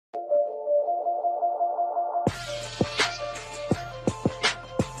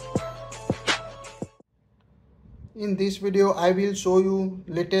In this video, I will show you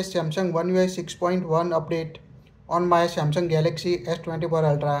latest Samsung One UI 6.1 update on my Samsung Galaxy S24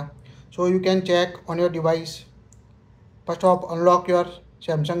 Ultra. So you can check on your device. First off, unlock your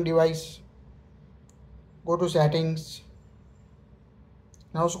Samsung device. Go to settings.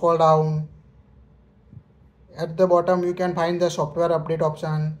 Now scroll down. At the bottom, you can find the software update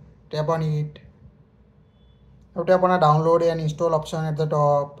option. Tap on it. Now tap on a download and install option at the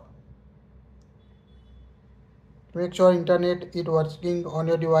top. Make sure internet is working on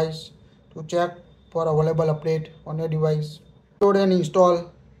your device to check for available update on your device. Download and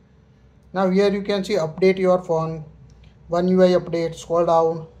install. Now here you can see update your phone. One UI update. Scroll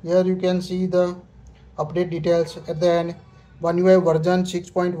down. Here you can see the update details at the end. One UI version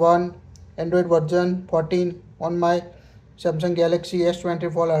 6.1, Android version 14 on my Samsung Galaxy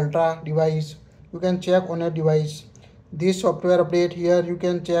S24 Ultra device. You can check on your device. This software update here you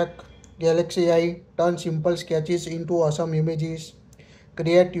can check Galaxy AI, turn simple sketches into awesome images,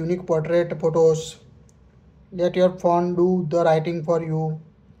 create unique portrait photos, let your phone do the writing for you.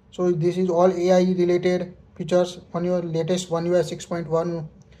 So this is all AI related features on your latest One UI 6.1.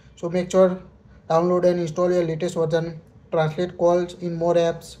 So make sure download and install your latest version. Translate calls in more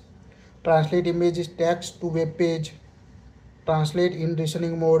apps, translate images text to web page, translate in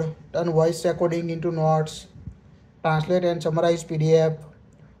listening mode, turn voice recording into notes, translate and summarize PDF,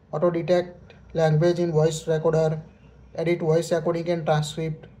 auto detect language in voice recorder, edit voice recording and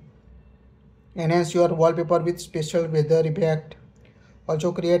transcript, enhance your wallpaper with special weather effect,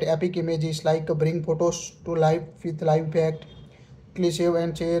 also create epic images like bring photos to life with live effect, quickly save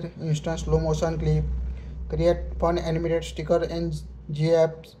and share instant slow motion clip, create fun animated sticker and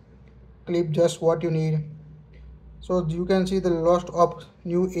GIFs, clip just what you need. So you can see the lot of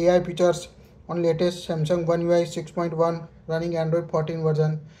new AI features on latest Samsung One UI 6.1 running Android 14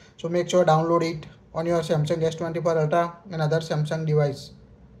 version. So make sure download it on your Samsung S24 Ultra and other Samsung device.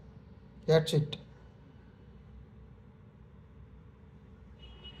 That's it.